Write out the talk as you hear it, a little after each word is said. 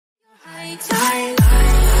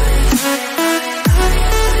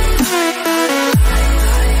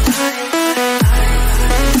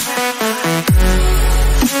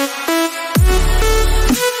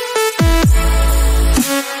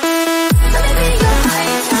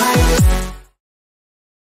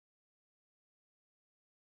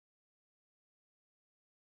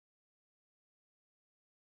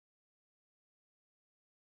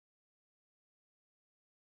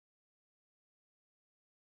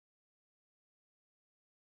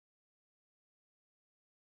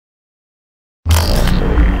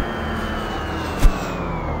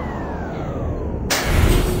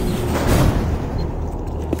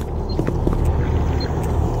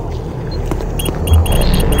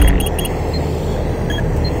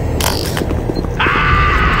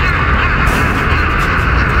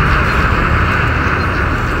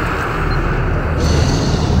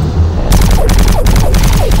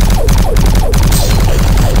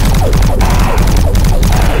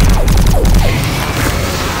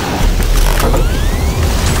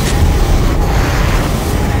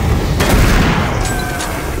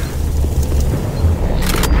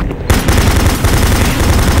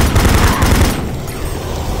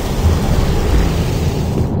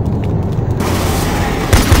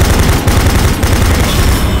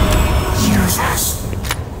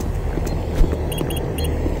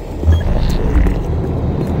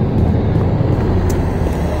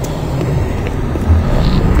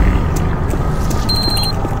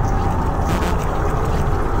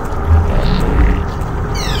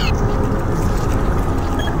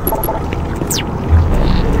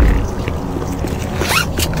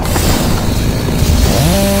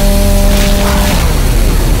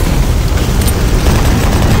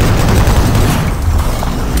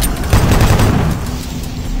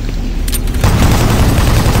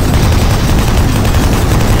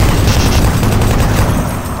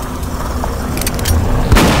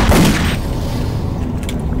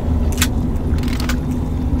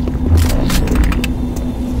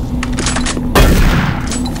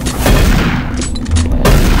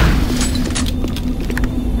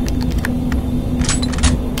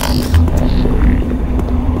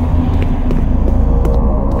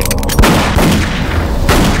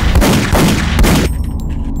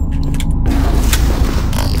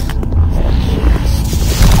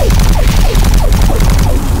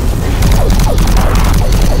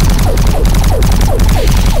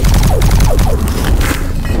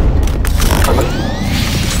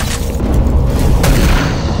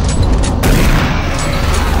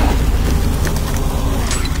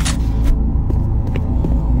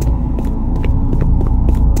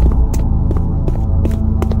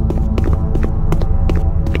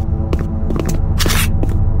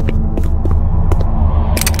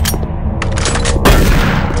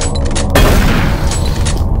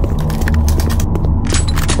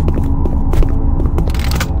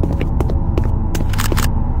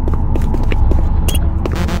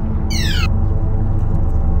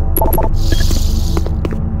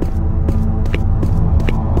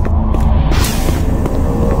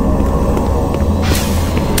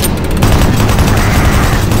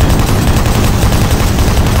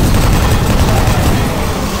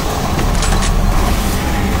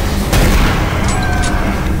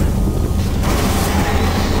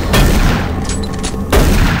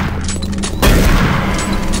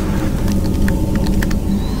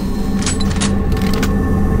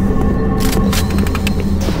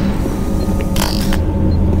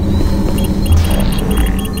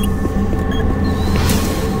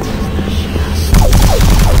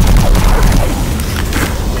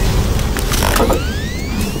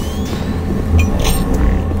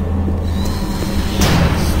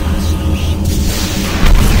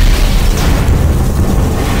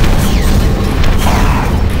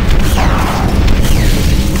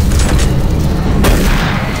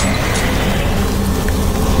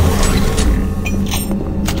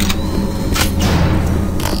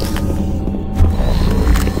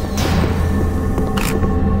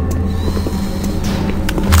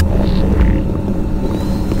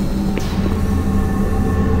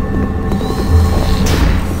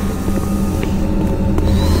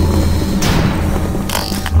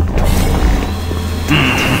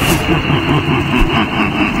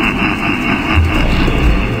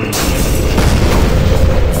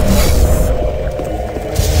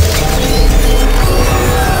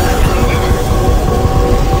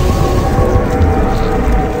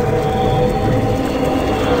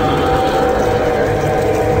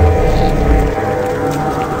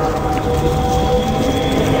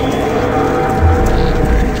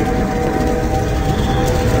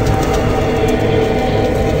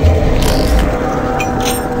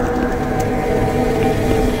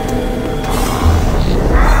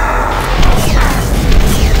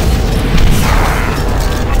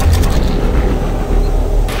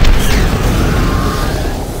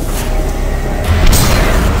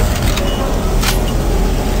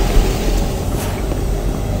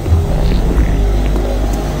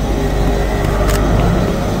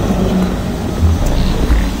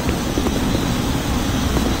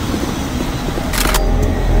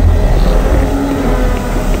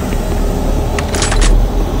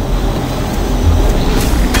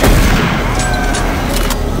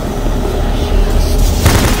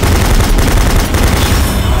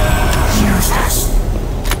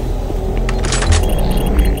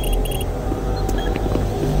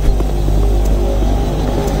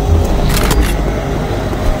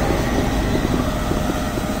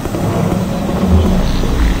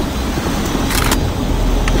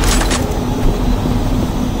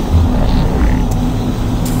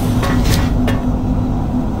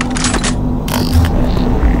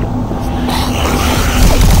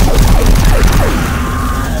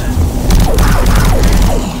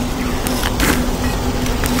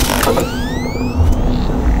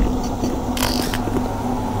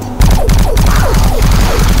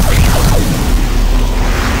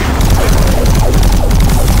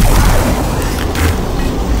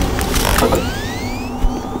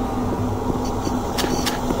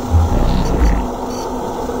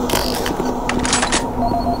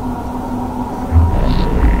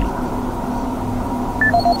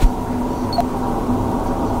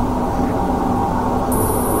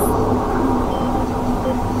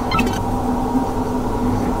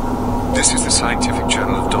is the Scientific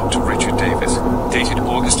Journal of Dr. Richard Davis, dated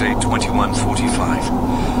August 8,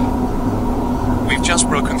 2145. We've just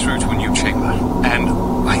broken through to a new chamber, and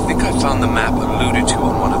I think I found the map alluded to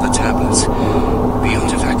on one of the tablets. The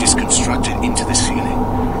artifact is constructed into the ceiling,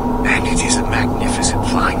 and it is a magnificent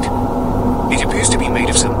find. It appears to be made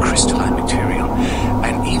of some crystalline material,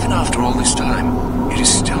 and even after all this time, it is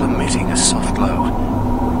still emitting a soft glow.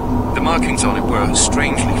 The markings on it were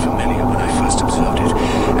strangely familiar when I first observed it,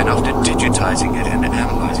 and after digitizing it and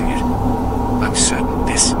analyzing it, I'm certain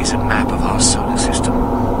this is a map of our solar system.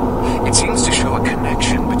 It seems to show a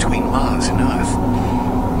connection between Mars and Earth.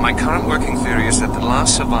 My current working theory is that the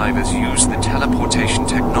last survivors used the teleportation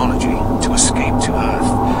technology to escape to Earth.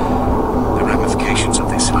 The ramifications of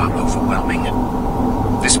this are overwhelming.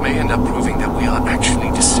 This may end up proving that we are actually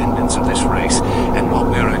descendants of this race, and what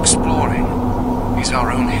we are exploring is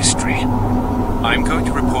our own history. I'm going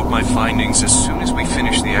to report my findings as soon as we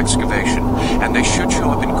finish the excavation, and they should show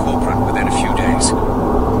up in corporate within a few days.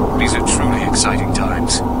 These are truly exciting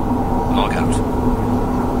times. Log out.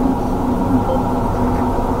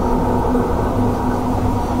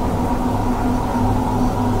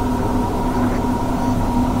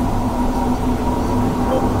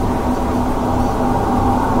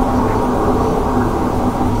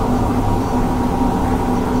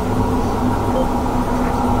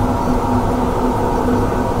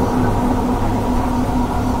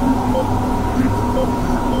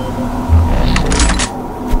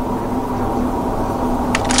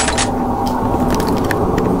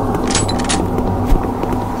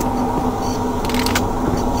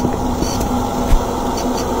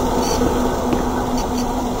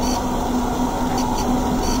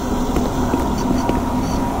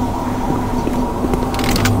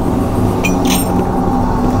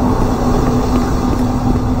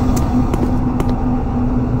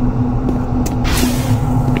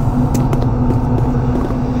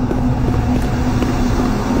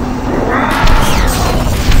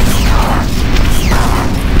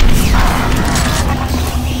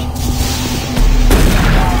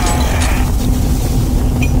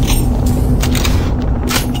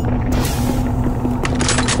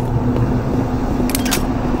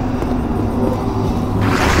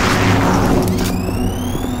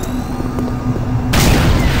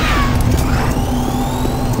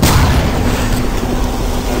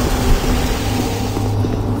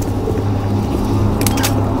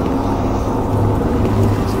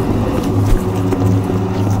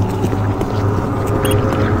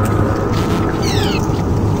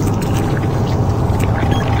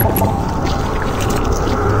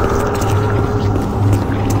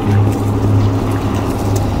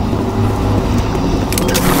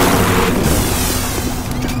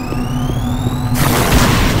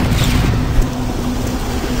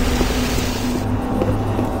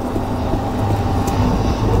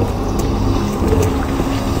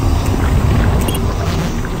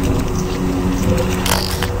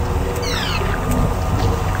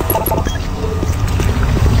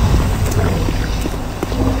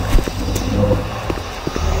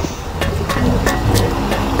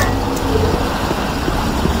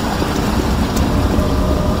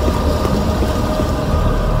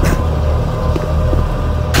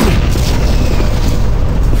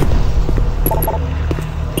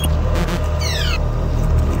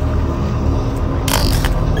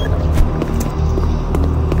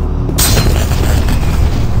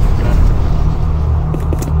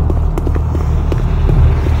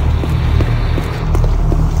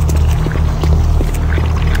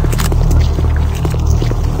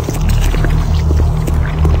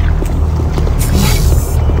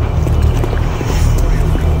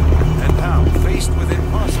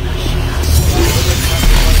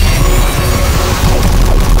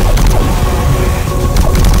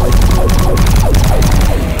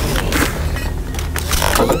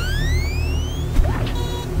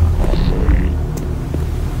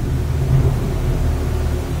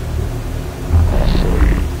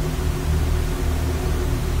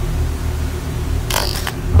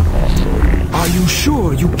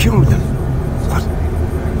 Sure, you killed them. But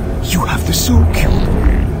you have the soul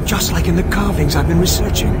cube, just like in the carvings I've been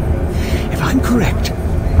researching. If I'm correct,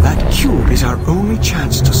 that cube is our only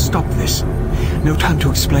chance to stop this. No time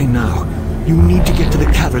to explain now. You need to get to the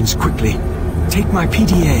caverns quickly. Take my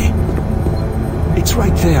PDA. It's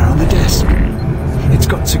right there on the desk. It's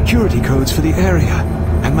got security codes for the area,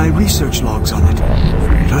 and my research logs on it.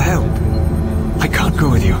 It'll help. I can't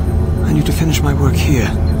go with you. I need to finish my work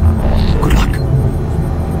here. Good luck.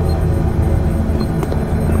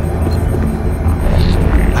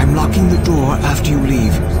 I'm locking the door after you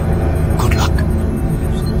leave. Good luck.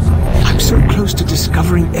 I'm so close to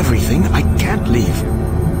discovering everything, I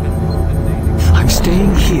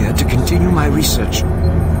continue my research.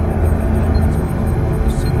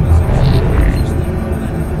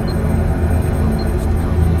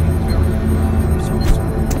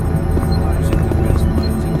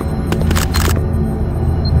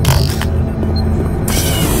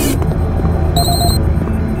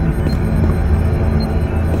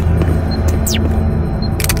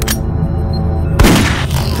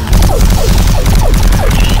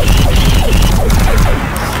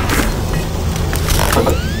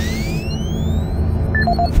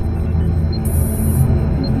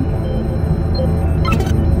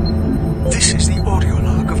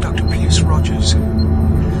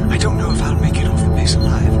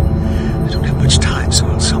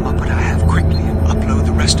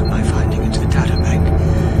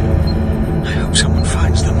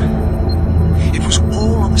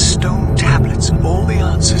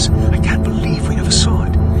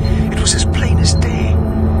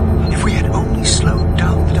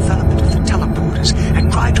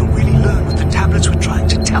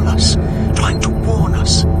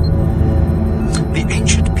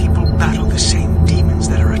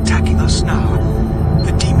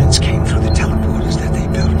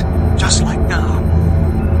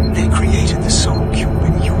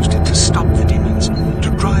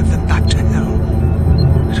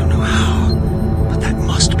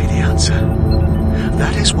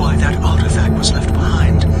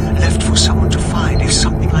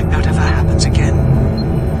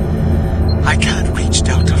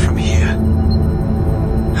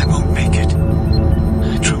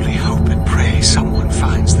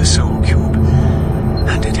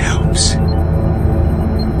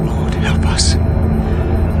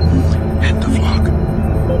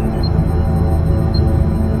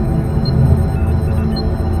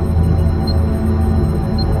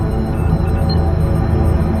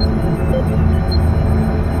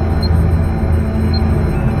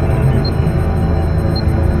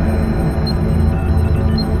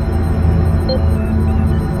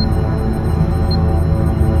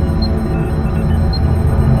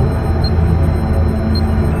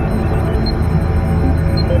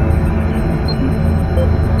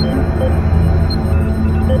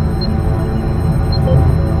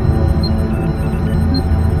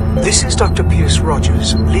 This is Dr. Pierce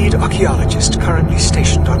Rogers, lead archaeologist currently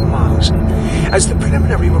stationed on Mars. As the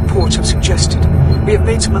preliminary reports have suggested, we have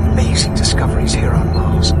made some amazing discoveries here on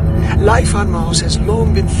Mars. Life on Mars has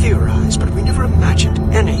long been theorized, but we never imagined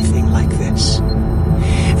anything like this.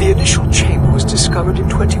 The initial chamber was discovered in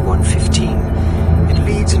 2115. It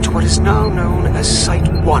leads into what is now known as Site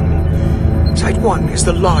 1. Site 1 is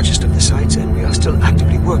the largest of the sites, and we are still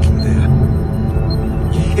actively working there.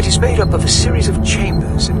 It is made up of a series of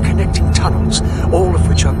chambers and connecting tunnels, all of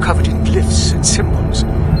which are covered in glyphs and symbols.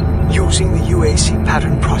 Using the UAC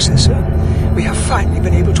pattern processor, we have finally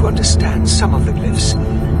been able to understand some of the glyphs,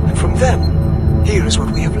 and from them, here is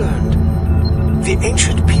what we have learned. The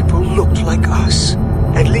ancient people looked like us,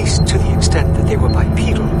 at least to the extent that they were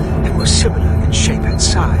bipedal and were similar in shape and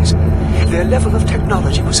size. Their level of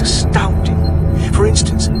technology was astounding. For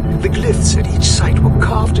instance, the glyphs at each site were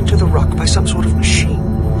carved into the rock by some sort of machine,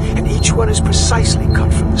 and each one is precisely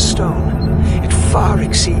cut from the stone. It far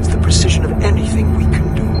exceeds the precision of anything we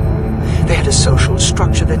can do. They had a social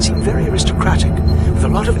structure that seemed very aristocratic, with a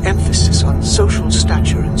lot of emphasis on social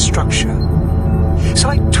stature and structure.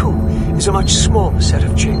 Site 2 is a much smaller set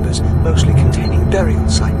of chambers, mostly containing burial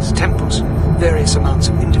sites, temples, and various amounts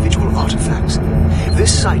of individual artifacts.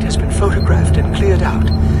 This site has been photographed and cleared out,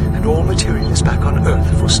 and all material is back on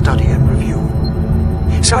Earth for study and review.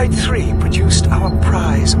 Site 3 produced our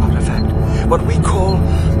prize artifact, what we call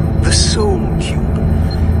the Soul Cube.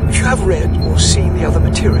 If you have read or seen the other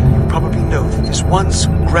material, you probably know that this once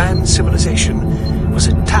grand civilization was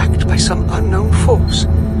attacked by some unknown force,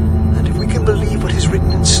 and if we can believe what is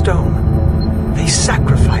written in stone, they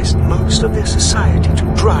sacrificed most of their society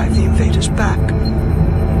to drive the invaders back.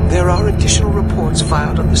 There are additional reports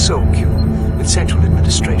filed on the Soul Cube with Central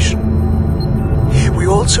Administration. We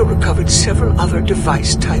also recovered several other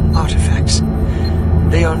device-type artifacts.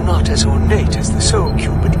 They are not as ornate as the Soul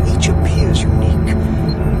Cube, but each appears unique.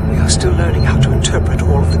 We are still learning how to interpret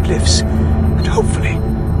all of the glyphs, and hopefully,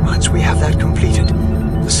 once we have that completed,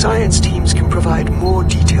 the science teams can provide more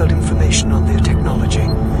detailed information on their technology.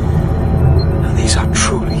 And these are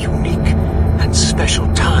truly unique and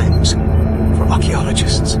special times for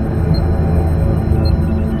archaeologists.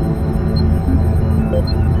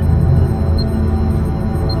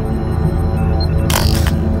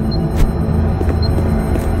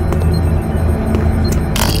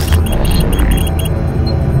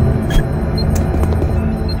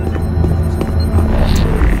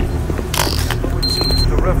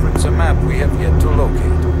 Reference a map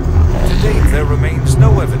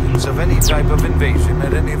type of invasion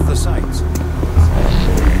at any of the sites.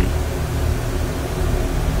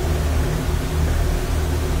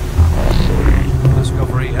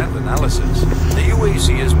 Discovery and analysis. The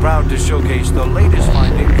UAC is proud to showcase the latest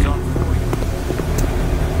findings on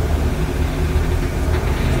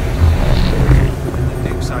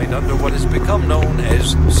site under what has become known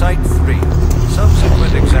as Site 3.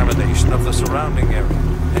 Subsequent examination of the surrounding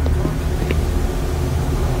area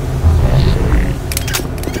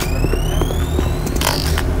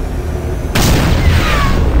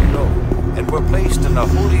and were placed in a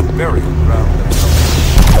holy burial ground of some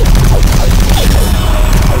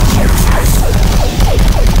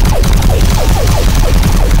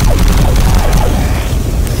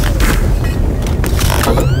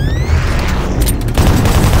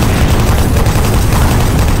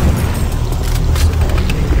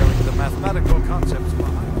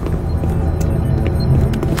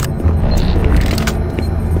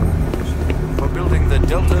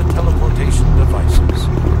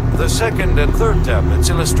second and third tablets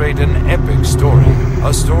illustrate an epic story,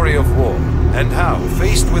 a story of war, and how,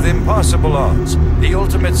 faced with impossible odds, the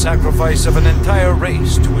ultimate sacrifice of an entire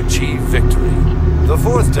race to achieve victory. The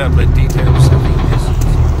fourth tablet details the essence.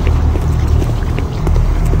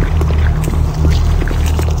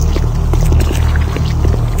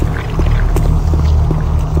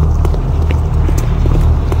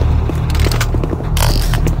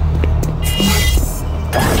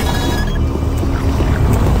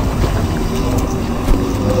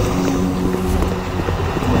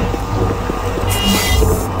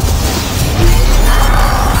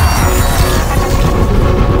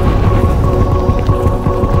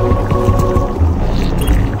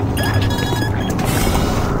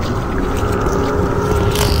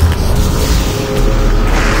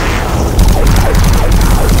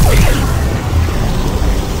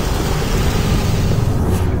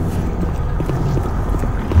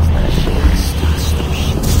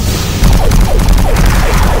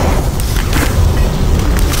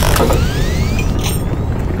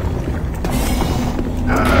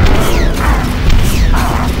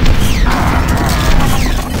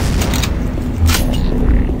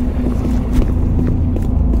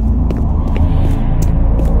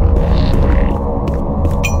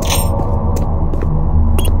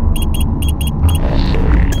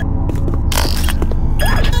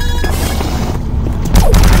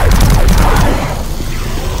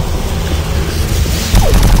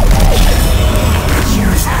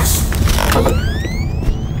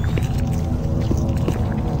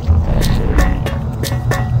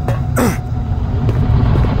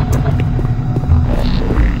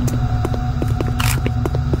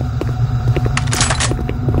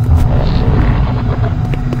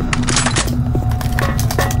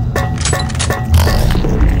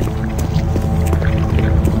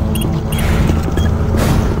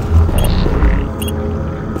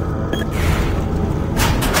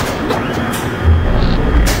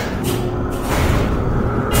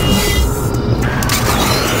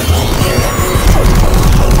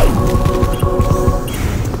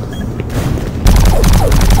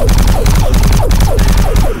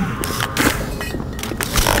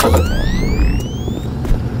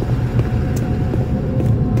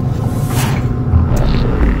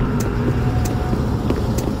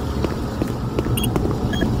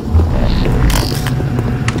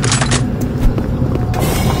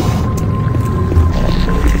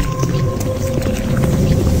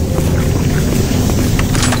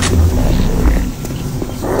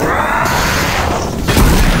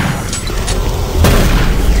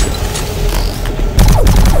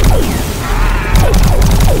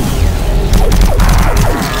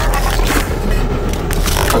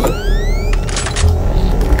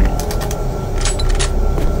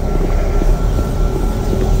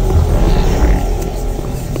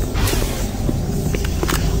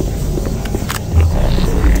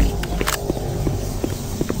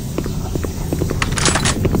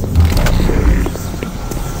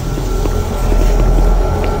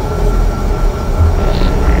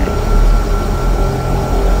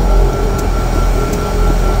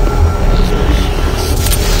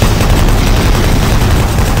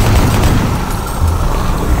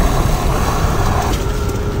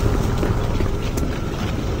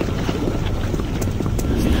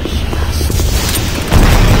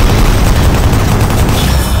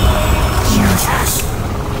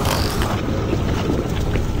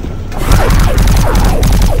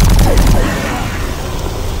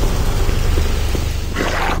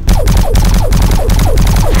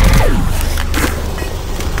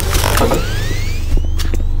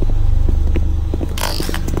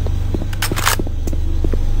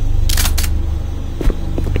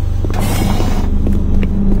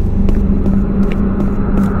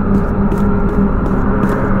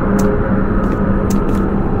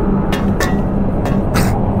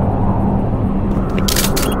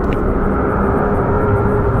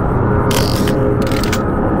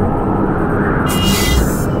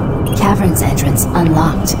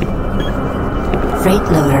 Freight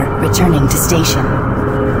loader returning to station.